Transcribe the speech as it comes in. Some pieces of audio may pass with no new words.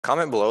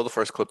Comment below the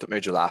first clip that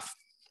made you laugh.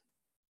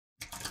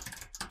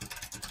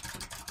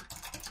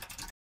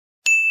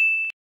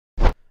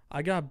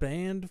 I got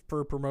banned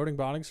for promoting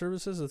botting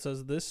services. It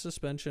says this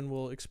suspension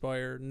will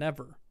expire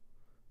never.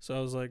 So I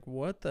was like,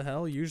 what the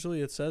hell?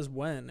 Usually it says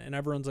when. And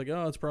everyone's like,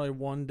 oh, it's probably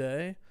 1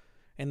 day.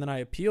 And then I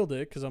appealed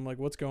it because I'm like,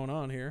 what's going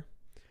on here?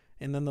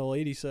 And then the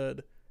lady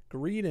said,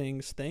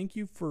 greetings. Thank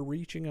you for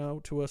reaching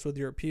out to us with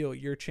your appeal.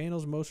 Your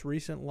channel's most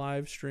recent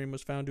live stream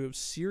was found to have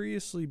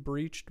seriously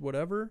breached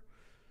whatever.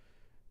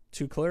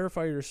 To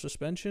clarify, your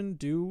suspension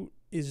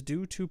is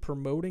due to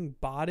promoting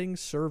botting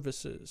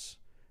services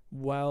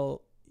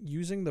while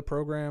using the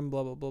program,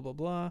 blah, blah, blah, blah,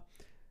 blah.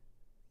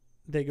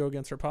 They go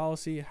against our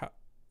policy.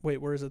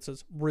 Wait, where is it? It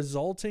says,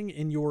 resulting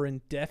in your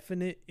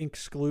indefinite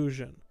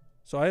exclusion.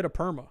 So I had a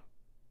perma.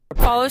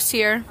 Follow us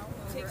here.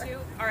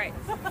 All right.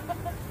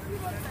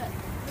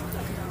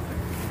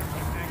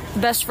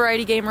 Best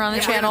variety gamer on the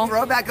channel.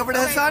 Throw it back over to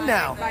Hasan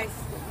now.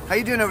 How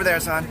you doing over there,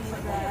 Hasan?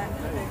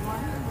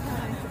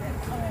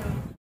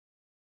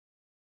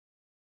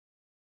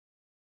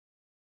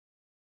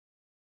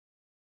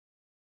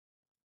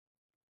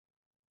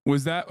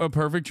 Was that a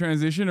perfect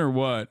transition or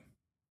what?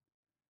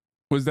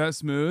 Was that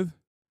smooth?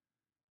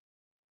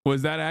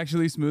 Was that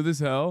actually smooth as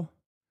hell?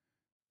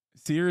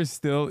 Seer is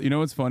still, you know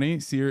what's funny?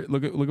 Seer,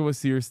 look at what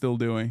Seer's still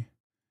doing.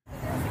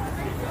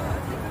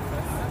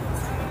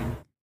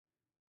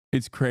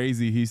 It's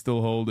crazy. He's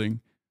still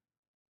holding.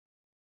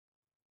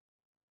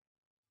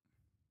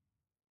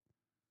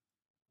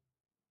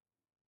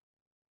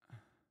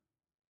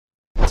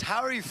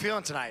 How are you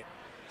feeling tonight?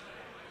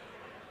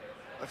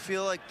 I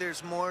feel like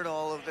there's more to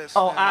all of this.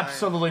 Oh,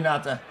 absolutely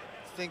not. I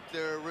think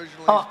there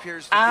originally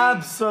appears to be.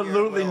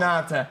 Absolutely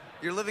not.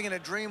 You're living in a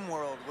dream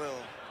world, Will.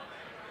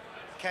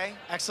 Okay,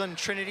 excellent.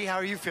 Trinity, how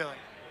are you feeling?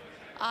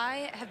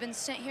 I have been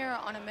sent here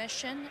on a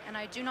mission, and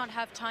I do not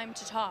have time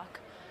to talk.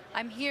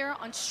 I'm here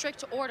on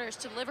strict orders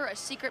to deliver a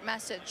secret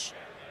message.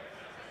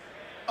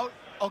 Oh,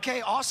 okay,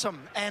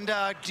 awesome. And do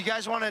you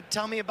guys want to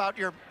tell me about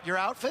your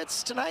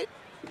outfits tonight?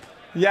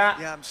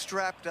 Yeah. Yeah, I'm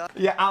strapped up.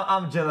 Yeah,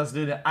 I'm jealous,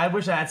 dude. I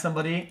wish I had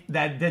somebody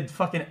that did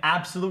fucking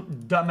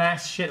absolute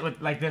dumbass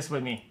shit like this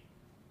with me.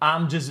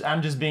 I'm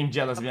just being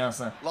jealous, to be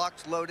honest.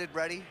 Locked, loaded,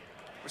 ready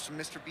for some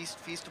Mr. Beast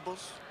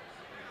Feastables.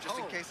 Just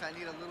in case I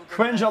need a little bit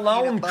Cringe of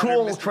alone, butter,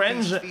 cool, Mr.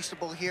 cringe. Beast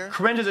Feastable here.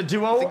 Cringe is a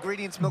duo,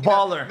 Ingredients, milk,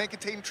 baller. Make a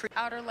tame tree.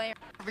 Outer layer.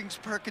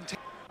 Per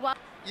container. Well,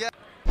 yeah.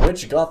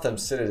 Which Gotham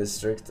City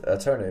District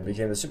attorney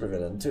became the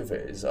supervillain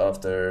Two-Face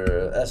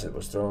after acid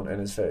was thrown in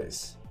his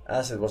face?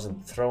 Acid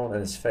wasn't thrown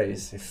in his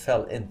face, he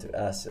fell into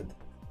acid.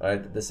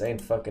 Alright, this ain't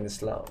fucking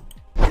Islam.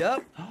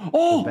 Yep.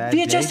 Oh,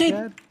 VHS tape!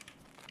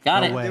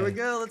 Got it. There we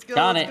go, let's go.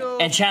 Got let's it. Go.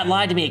 And chat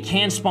lied to me. It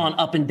can spawn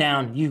up and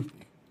down. You.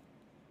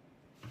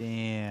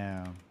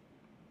 Damn.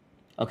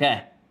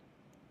 Okay.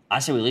 I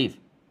say we leave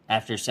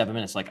after 7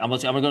 minutes. Like, I'm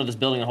gonna go to this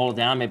building and hold it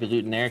down, maybe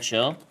loot in there,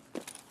 chill.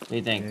 What do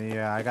you think?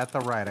 Yeah, I got the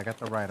right.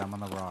 I'm on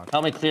the rock.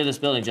 Help me clear this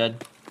building,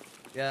 Judd.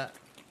 Yeah.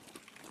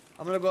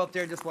 I'm gonna go up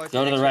there and just watch.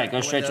 Go to the right.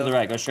 Go straight to the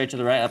right. Go straight to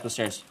the right, up the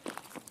stairs.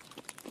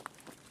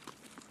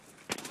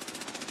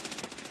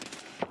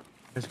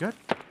 It's good.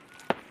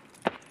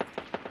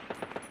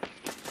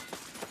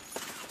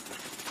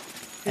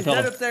 He's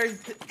dead up there.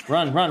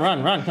 Run.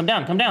 Come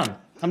down.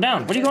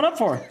 What are you going up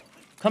for?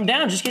 Come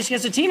down, just in case he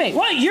has a teammate.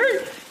 What?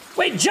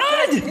 Wait,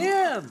 Judd!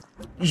 Him!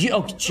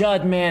 Oh,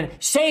 Judd, man.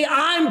 Say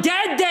I'm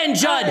dead then,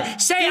 Judd!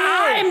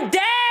 I'm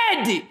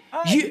dead!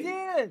 I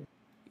did!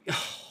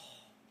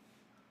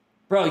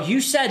 Bro,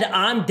 you said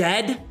I'm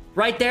dead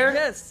right there?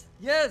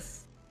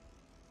 Yes!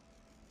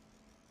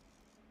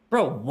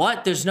 Bro,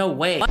 what? There's no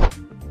way.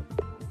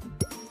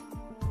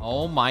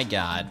 Oh my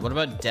god. What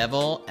about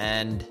devil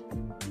and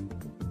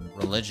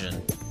religion?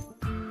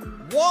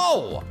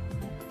 Whoa!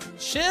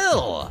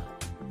 Chill!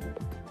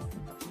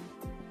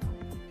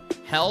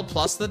 Hell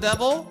plus the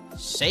devil?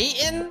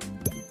 Satan?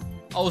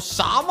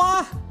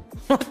 Osama?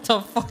 What the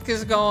fuck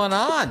is going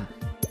on?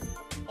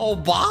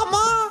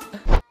 Obama?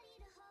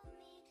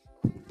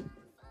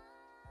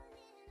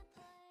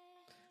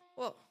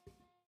 Whoa.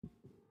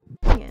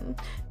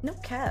 No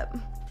cap.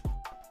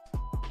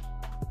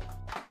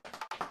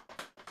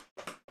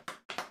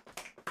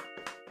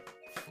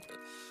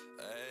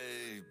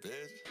 Hey,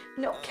 bitch.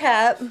 No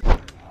cap.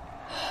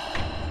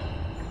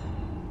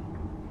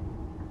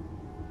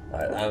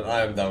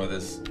 I'm done with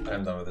this.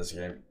 I'm done with this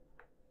game.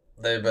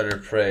 They better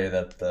pray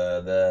that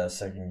the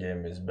second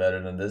game is better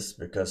than this,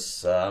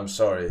 because I'm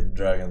sorry,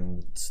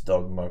 Dragon's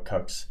Dogma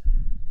cucks.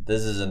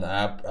 This is an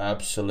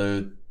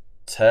absolute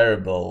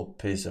terrible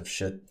piece of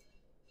shit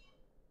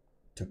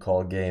to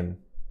call game.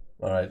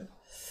 Alright.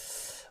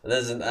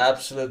 This is an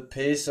absolute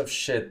piece of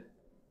shit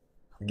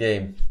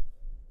game.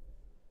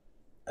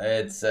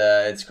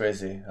 It's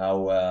crazy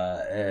how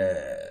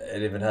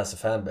it even has a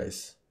fan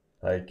base.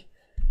 Like,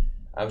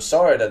 I'm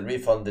sorry that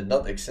refund did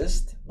not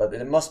exist, but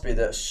it must be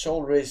the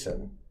sole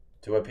reason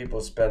to why people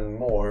spend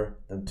more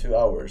than 2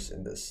 hours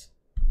in this.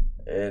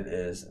 It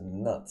is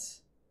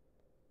nuts.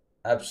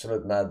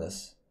 Absolute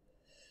madness.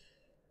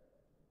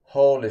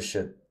 Holy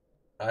shit.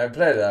 I've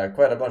played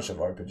quite a bunch of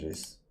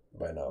RPGs,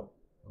 by now.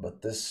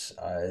 But this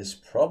is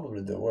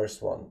probably the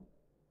worst one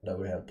that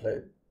we have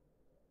played.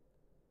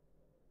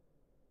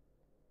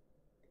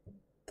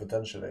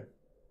 Potentially.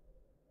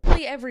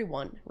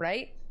 Everyone,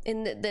 right?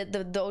 In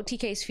the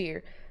OTK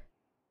sphere.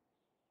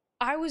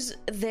 I was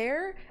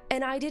there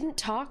and I didn't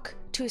talk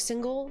to a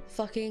single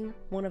fucking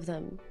one of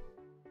them.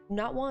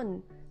 Not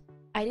one.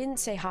 I didn't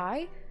say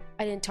hi.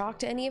 I didn't talk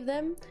to any of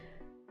them.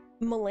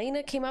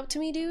 Milena came up to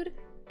me, dude,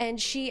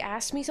 and she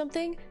asked me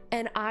something,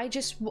 and I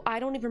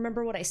don't even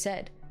remember what I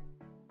said.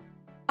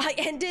 I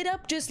ended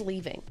up just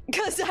leaving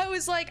because I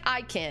was like,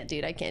 I can't,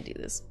 dude. I can't do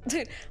this.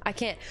 Dude, I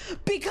can't.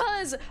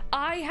 Because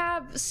I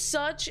have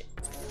such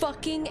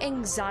fucking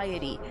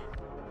anxiety.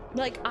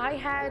 Like, I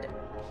had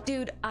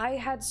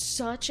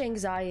such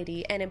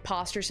anxiety and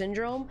imposter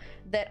syndrome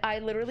that I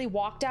literally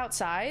walked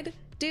outside,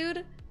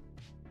 dude.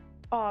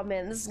 Oh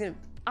man, this is gonna...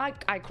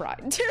 I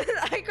cried. Dude,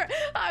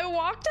 I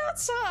walked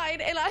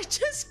outside and I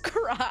just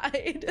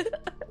cried.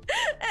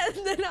 And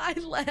then I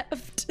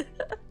left.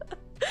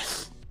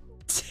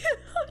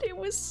 Dude, it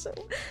was so...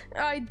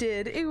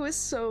 It was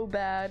so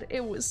bad.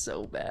 It was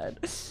so bad.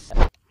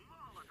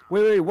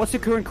 Wait, what's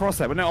your current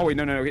crosshair? No, wait,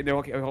 no,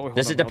 okay, hold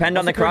Does on, it depend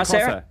on the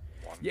crosshair?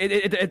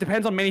 It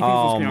depends on many things.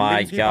 Oh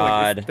my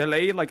god. Like,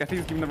 delayed, like I think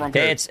it's giving the wrong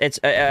Okay, it's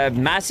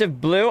massive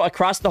blue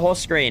across the whole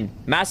screen.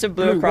 Massive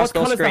blue across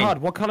the whole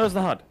screen. What color is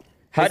the HUD?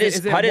 HUD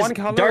is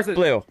dark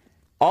blue.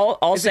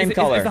 All same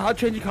color. Is the HUD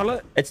changing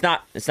color? It's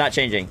not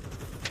changing.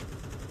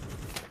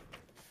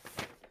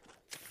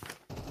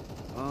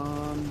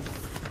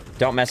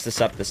 Don't mess this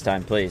up this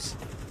time, please.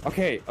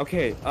 Okay.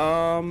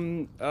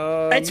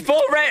 It's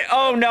full red.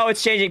 Oh no,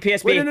 it's changing.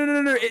 PSP. Wait,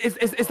 no. Is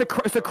the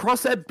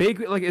crosshair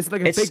big? Like it's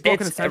like a big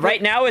block in the center?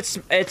 Right now it's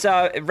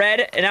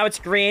red, and now it's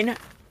green.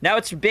 Now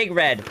it's big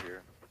red.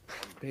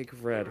 Big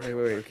red. Wait.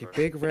 Okay,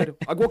 big red.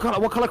 What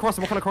color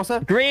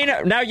crosshair? Green.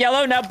 Now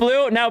yellow. Now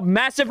blue. Now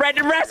massive red.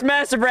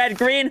 Massive red.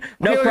 Green.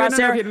 No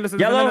crosshair.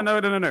 Yellow.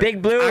 No.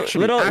 Big blue.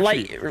 Actually,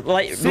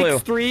 light blue.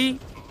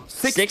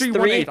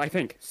 6-3-1-8, I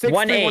think.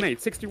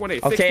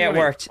 6-3-1-8. Okay,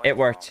 it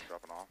worked.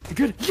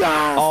 Good.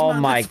 Yes, oh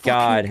man, my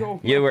god.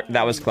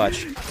 That was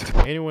clutch.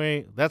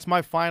 Anyway, that's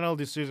my final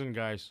decision,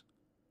 guys.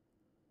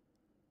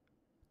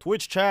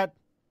 Twitch chat.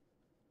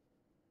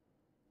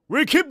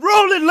 We keep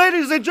rolling,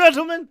 ladies and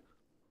gentlemen.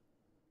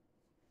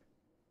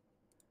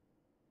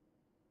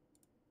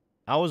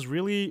 I was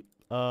really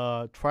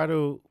try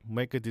to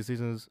make a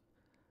decisions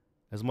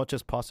as much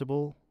as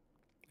possible,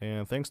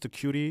 and thanks to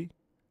Cutie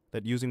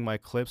that using my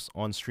clips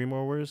on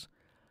streamovers,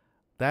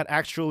 that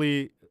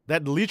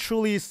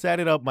literally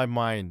set it up my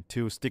mind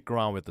to stick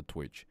around with the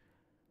Twitch.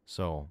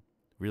 So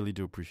really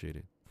do appreciate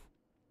it.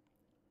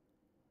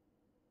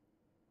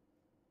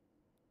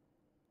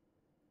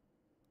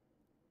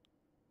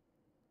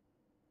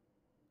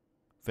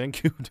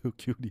 Thank you to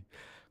Cutie.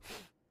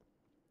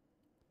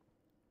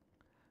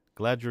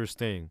 Glad you're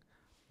staying.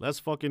 Let's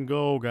fucking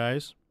go,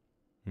 guys.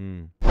 I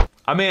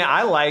mean,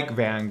 I like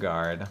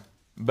Vanguard,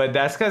 but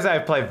that's because I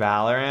play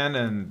Valorant,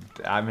 and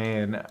I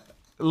mean,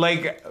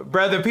 like,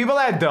 bro, the people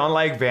that don't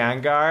like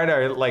Vanguard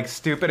are like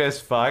stupid as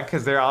fuck,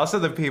 because they're also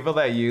the people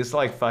that use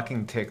like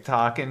fucking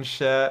TikTok and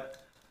shit.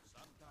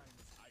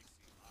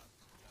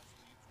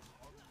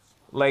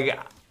 Like,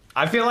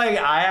 I feel like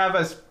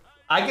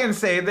I can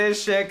say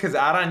this shit because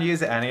I don't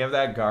use any of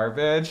that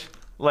garbage.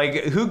 Like,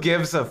 who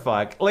gives a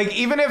fuck? Like,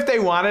 even if they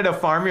wanted to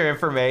farm your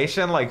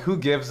information, like, who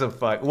gives a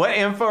fuck? What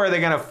info are they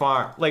gonna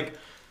farm? Like,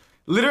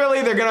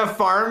 literally, they're gonna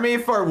farm me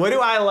for, what do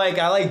I like?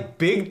 I like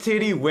big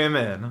titty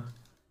women.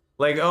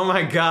 Like, oh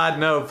my god,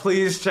 no,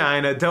 please,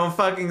 China, don't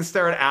fucking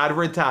start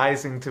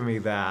advertising to me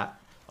that.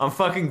 I'm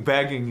fucking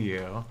begging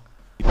you.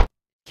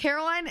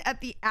 Caroline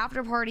at the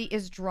after party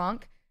is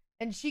drunk,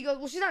 and she goes,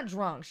 well, she's not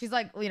drunk. She's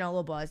like, you know, a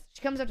little buzzed.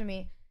 She comes up to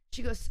me.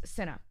 She goes,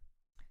 Senna,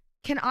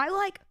 can I,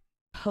 like,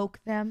 poke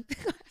them?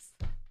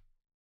 And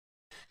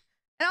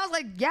I was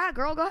like, yeah,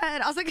 girl, go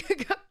ahead. I was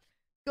like,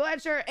 go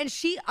ahead, sure. And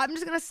I'm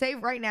just gonna say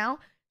right now,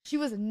 she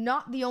was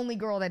not the only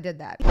girl that did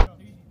that.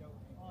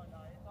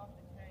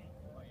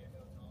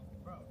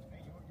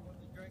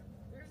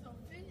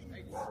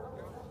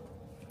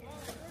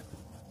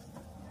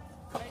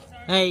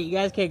 Hey, you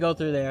guys can't go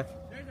through there.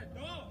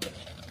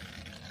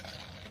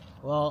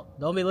 Well,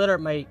 don't be litter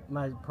at my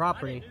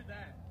property.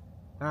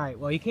 Alright,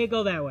 well, you can't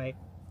go that way.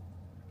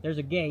 There's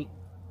a gate.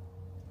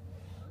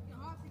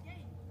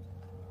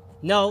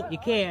 No, you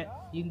can't.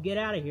 You can get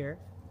out of here.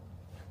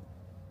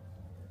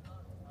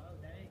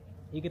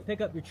 You can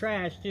pick up your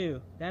trash,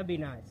 too. That'd be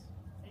nice.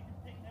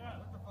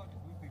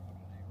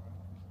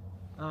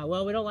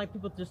 Well, we don't like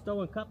people just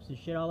throwing cups and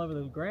shit all over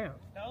the ground.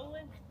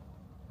 Stolen?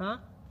 Huh?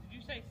 Did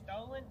you say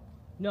stolen?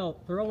 No,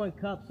 throwing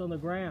cups on the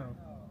ground.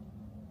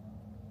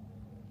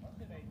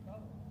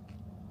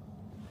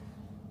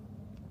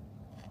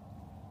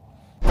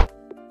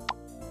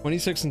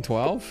 26 and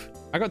 12?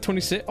 I got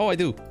 26. Oh, I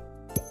do.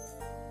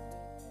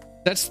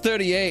 That's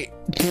 38.